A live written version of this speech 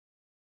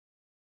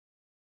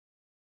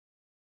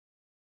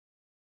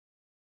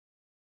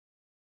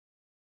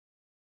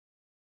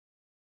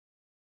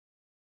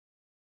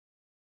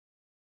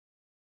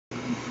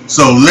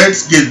So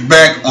let's get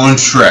back on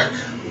track.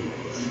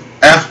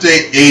 After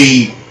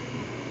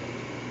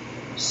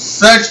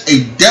such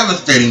a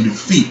devastating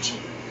defeat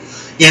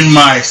in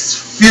my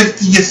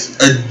 50th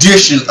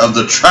edition of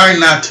the Try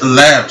Not to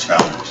Laugh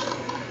Challenge,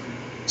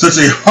 such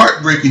a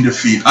heartbreaking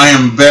defeat, I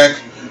am back.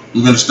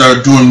 I'm going to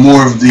start doing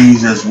more of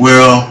these as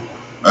well.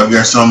 I've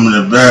got some in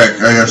the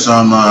back. I got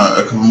some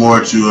a couple more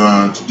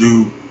to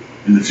do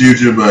in the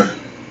future, but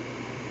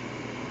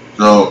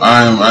so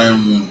I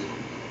am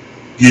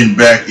getting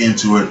back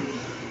into it.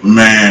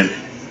 Man,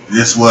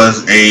 this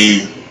was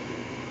a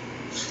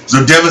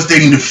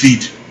devastating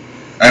defeat.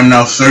 I am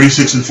now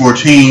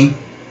 36-14.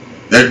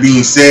 That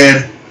being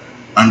said,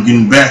 I'm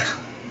getting back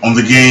on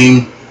the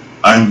game.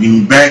 I'm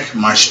getting back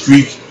my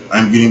streak.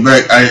 I'm getting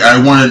back. I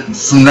want to,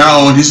 from now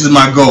on, this is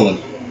my goal.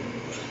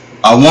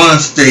 I want to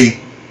stay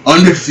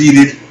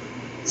undefeated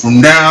from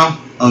now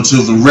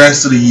until the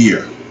rest of the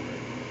year.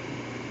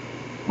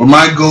 What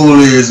my goal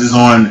is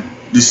on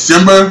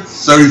December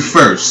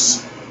 31st.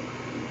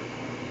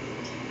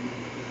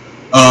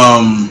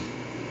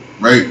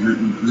 Right,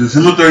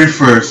 December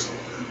 31st.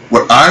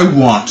 What I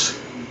want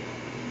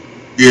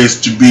is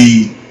to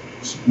be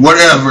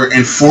whatever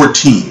in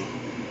 14.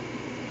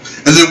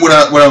 And then what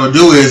I would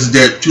do is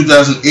that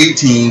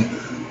 2018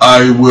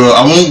 I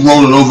won't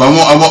roll it over.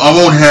 I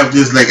won't have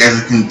this like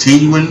as a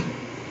continuing.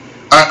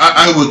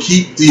 I will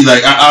keep the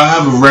I'll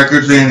have a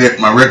record saying that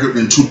my record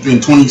in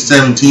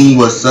 2017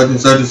 was such and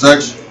such and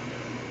such,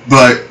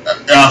 but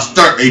I'll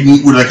start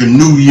with like a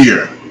new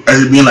year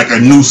as it being like a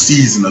new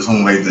season or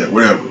something like that,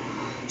 whatever.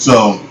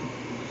 So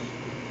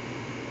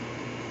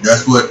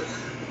that's what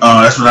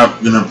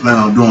I'm gonna plan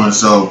on doing.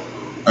 So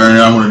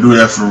I'm gonna do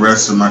that for the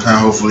rest of my time.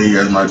 Hopefully,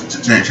 as my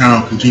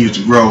channel continues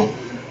to grow,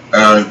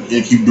 and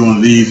keep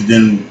doing these,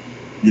 then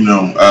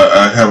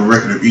I have a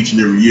record of each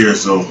and every year.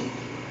 So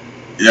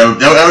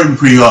that would be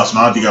pretty awesome.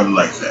 I think I would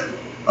like that.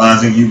 I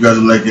think you guys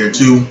would like that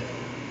too.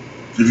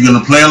 So if you're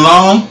gonna play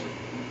along,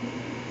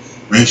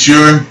 make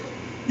sure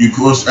you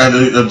post after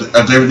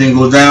everything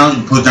goes down.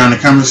 You put down in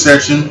the comment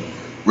section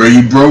where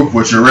you broke,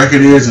 what your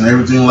record is, and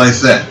everything like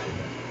that.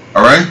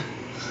 All right.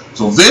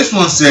 So this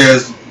one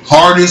says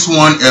hardest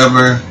one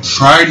ever.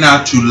 Try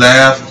not to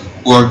laugh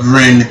or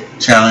grin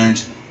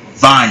challenge,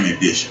 Vine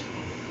edition.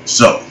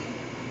 So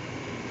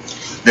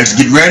let's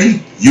get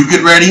ready. You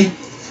get ready.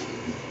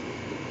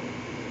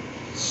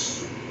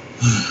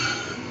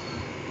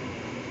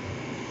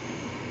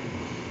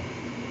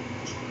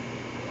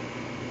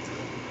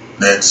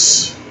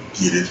 Let's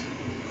get it.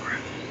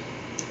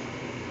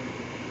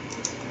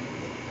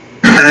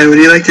 What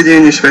do you like to do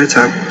in your spare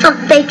time? Take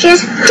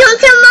pictures. Don't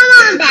tell my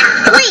mom that,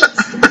 please.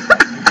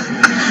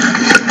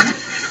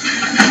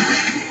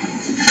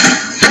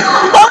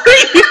 Are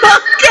you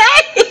okay?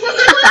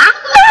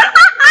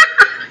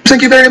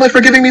 Thank you very much for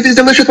giving me these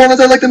delicious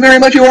walnuts. I like them very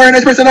much. You are a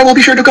nice person. I will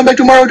be sure to come back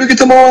tomorrow to get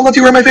some more walnuts.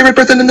 You are my favorite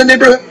person in the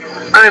neighborhood.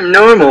 I'm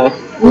normal.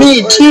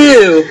 Me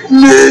too.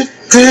 Me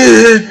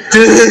too.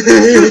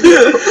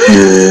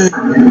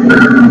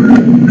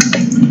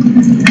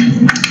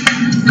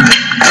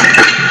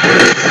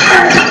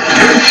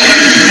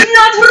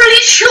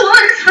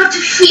 Sure how to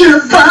feel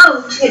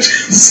about it.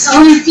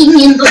 Something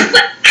in the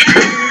back.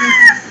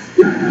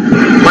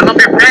 Pull up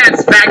your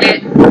pants, faggot.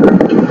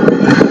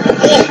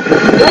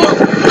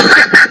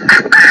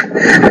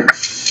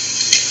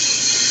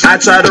 I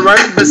try to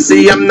run, but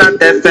see, I'm not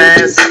that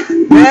fast.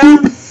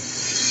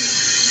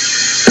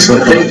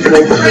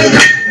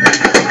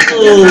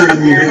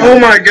 Oh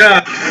my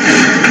god.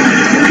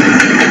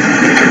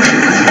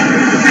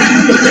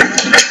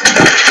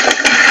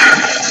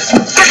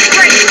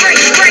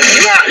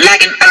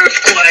 Like an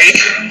earthquake.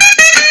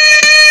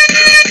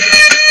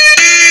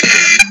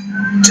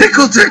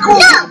 Tickle, tickle.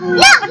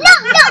 No.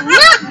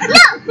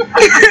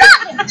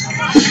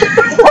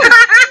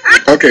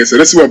 Okay, so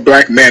this is what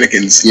black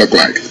mannequins look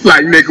like.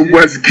 Like, nigga,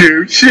 what's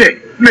good?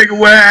 Shit. Nigga,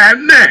 what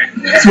happened there?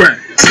 That's right.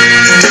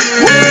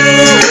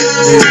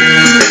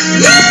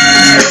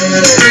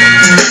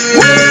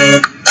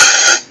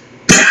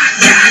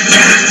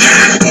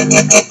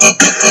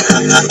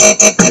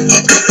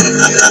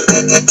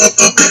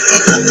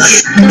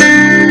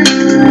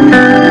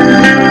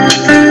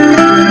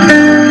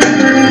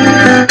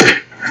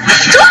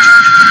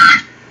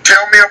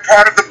 Tell me a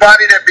part of the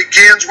body that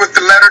begins with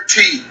the letter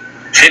T.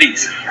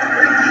 Titties.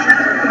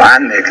 My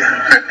nigga.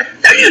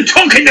 Are you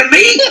talking to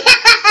me?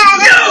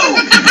 No.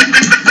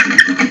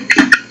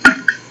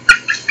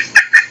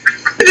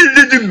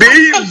 The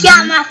baby. Get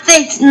out my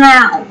face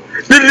now.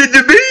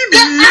 The baby.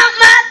 Get out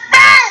my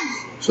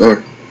face.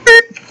 Sorry.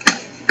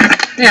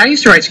 Yeah, I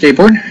used to ride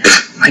skateboard.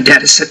 My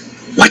dad has said,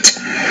 what?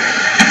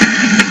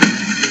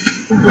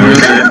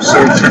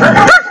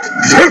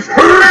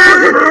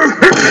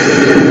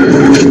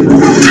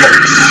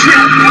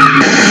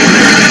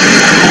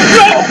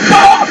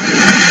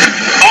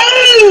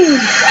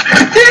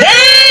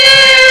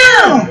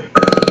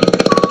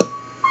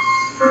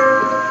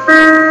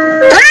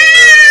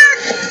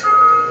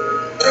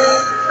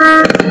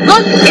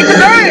 Look, it's a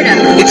bird.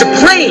 It's a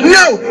plane.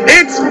 No,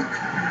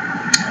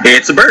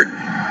 It's a bird.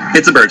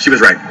 It's a bird. She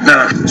was right.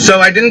 So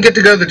I didn't get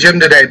to go to the gym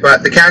today,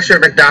 but the cashier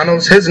at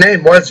McDonald's, his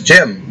name was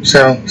Jim.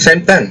 So,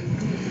 same thing.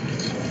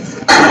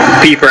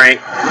 P. Frank.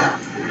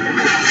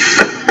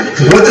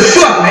 What the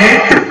fuck,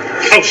 man?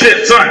 Oh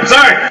shit, sorry.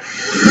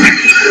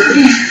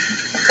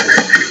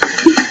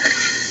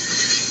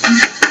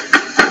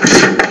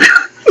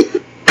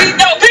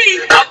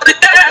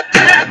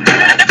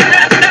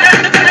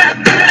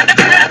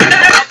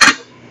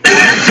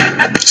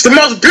 It's the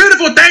most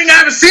beautiful thing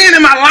I've ever seen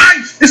in my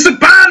life. It's a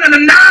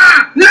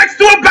banana next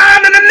to a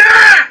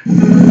banana.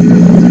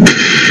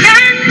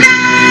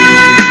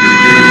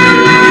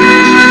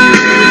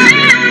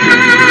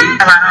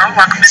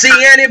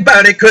 See,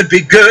 anybody could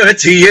be good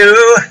to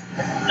you.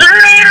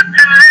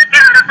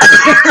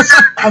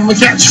 I'm gonna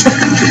catch you.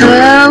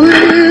 I will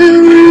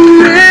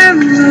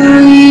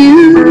remember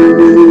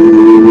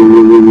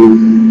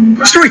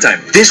you. Story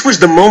time. This was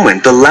the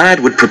moment the lad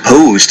would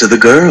propose to the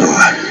girl.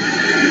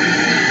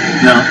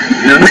 No.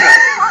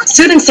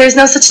 Students, there's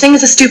no such thing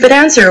as a stupid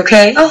answer,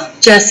 okay? Oh,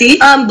 Jessie.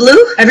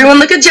 Blue, everyone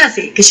look at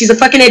Jessie, because she's a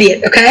fucking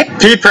idiot, okay?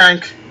 P.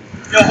 Frank.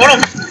 Yo, hold on.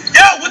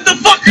 Yo, what the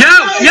fuck?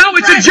 Yo,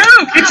 it's a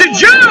joke. It's a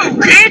joke.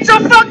 It's a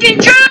fucking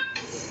joke.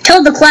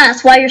 Told the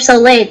class why you're so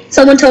late.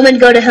 Someone told me to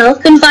go to hell.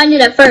 Couldn't find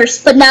it at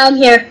first, but now I'm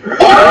here.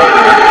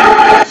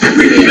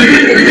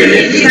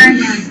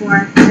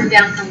 You're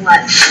down for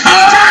what?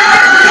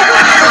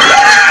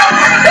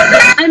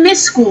 I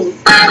miss school.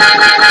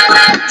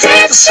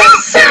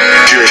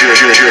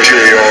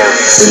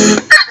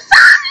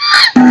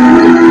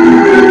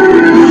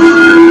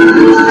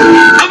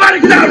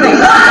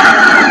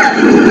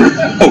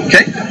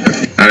 Okay.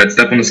 Alright,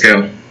 step on the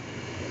scale. Weight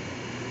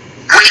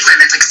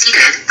limit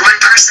exceeded. 1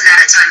 person at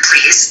a time,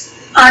 please.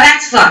 Oh,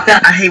 that's fucked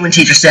up. I hate when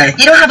teachers say,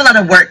 you don't have a lot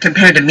of work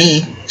compared to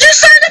me. You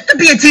signed up to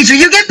be a teacher,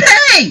 you get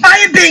paid! I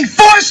am being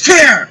forced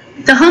here!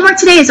 The homework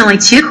today is only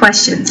 2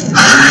 questions.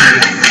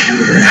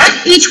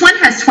 Each one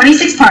has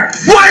 26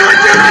 parts. Why would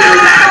you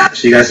do that?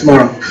 See you guys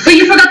tomorrow. But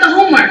you forgot the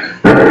homework.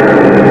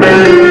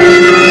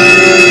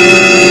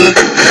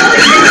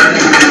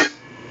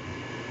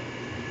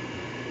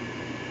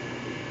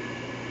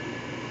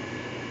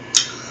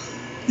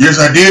 Yes,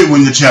 I did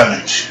win the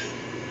challenge.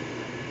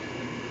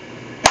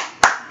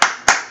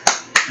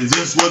 And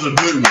this was a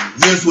good one.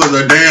 This was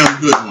a damn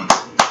good one.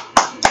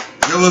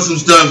 There was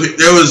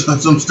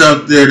some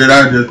stuff there that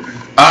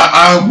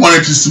I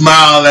wanted to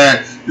smile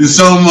at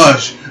so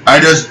much. I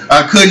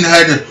couldn't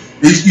have to.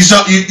 You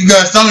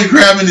guys saw me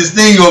grabbing this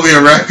thing over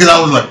here, right? Because I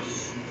was like,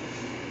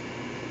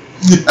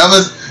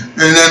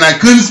 and then I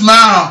couldn't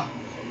smile.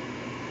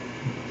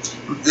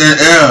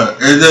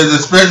 And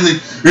especially,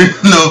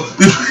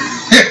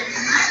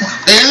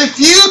 Family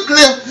Feud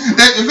clip,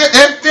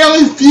 that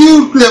Family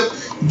Feud clip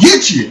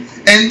get you.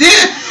 And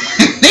then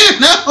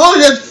not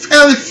only that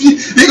Family Feud,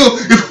 they go,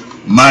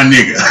 my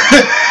nigga.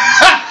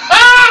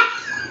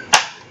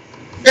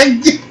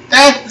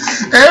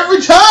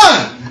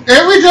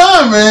 Every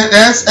time, man.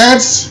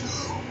 That's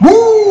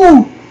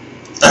woo.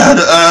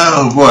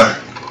 Oh boy.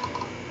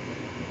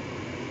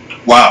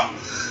 Wow.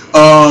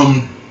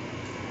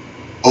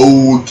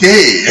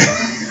 Okay.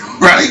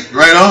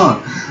 right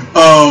on.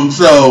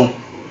 So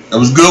that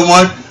was a good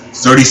one.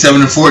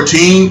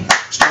 37-14.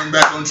 Starting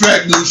back on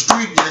track. New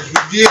streak. Yes,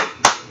 we did.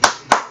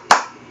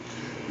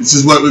 This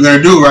is what we're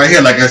gonna do right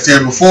here. Like I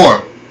said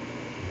before,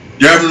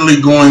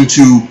 definitely going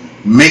to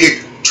make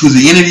it to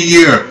the end of the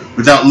year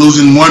without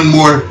losing one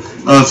more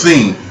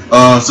thing.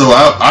 So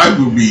I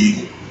will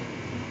be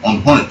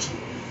on point.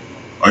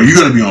 Are you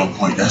gonna be on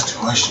point? That's the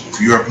question. If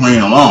you are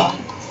playing along,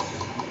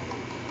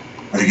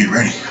 better get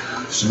ready.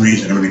 Some reason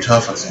it's gonna be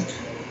tough, I think.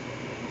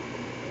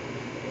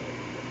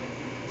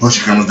 Post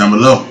your comments down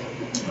below.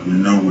 Let me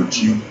know what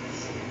you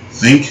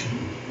think.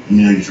 Let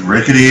me know what your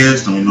record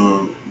is. Let me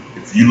know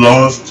if you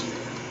lost.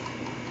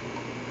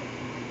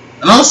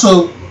 And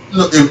also,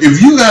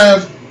 if you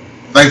have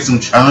like some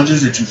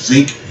challenges that you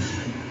think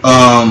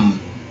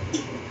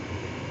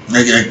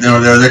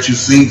that you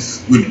think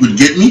would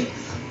get me,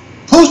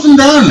 post them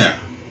down there.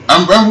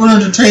 I'm willing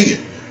to take it.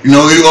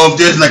 If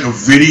there's like a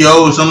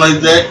video or something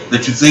like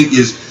that you think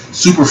is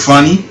super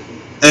funny,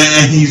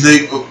 and he's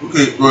like,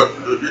 okay, well,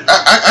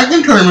 I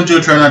can turn him into a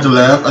try not to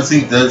laugh. I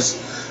think that's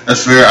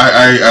fair.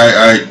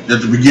 I at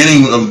the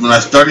beginning of when I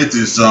started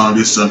this try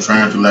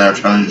not to laugh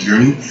challenge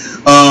journey,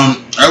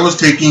 I was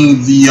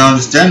taking the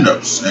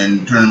stand-ups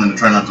and turning them into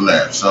try not to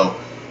laugh. So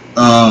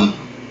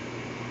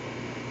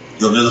if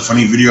there's a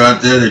funny video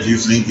out there that you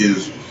think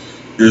is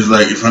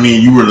like funny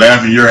and you were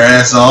laughing your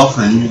ass off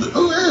and you're like,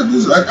 oh yeah,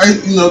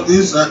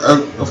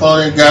 I follow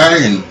that guy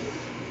and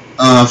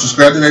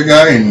subscribe to that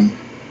guy and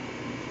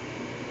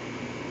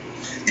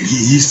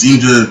he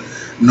seemed to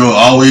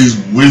always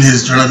win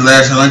his turn to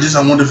laugh challenges.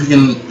 I wonder if he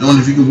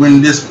can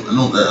win this one. I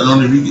don't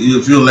know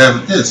if he'll laugh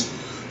at this.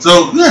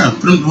 So yeah,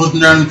 put them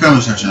down in the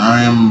comment section.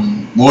 I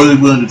am more than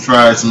willing to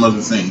try some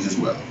other things as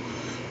well.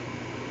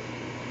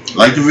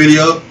 Like the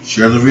video,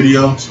 share the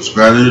video,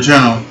 subscribe to the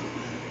channel.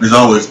 As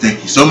always,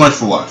 thank you so much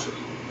for watching.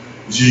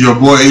 This is your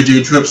boy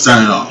AJ Tripp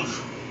signing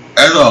off.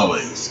 As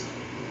always,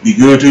 be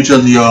good to each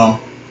other, y'all.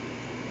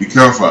 Be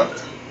careful out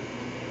there.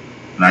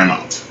 And I'm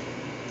out.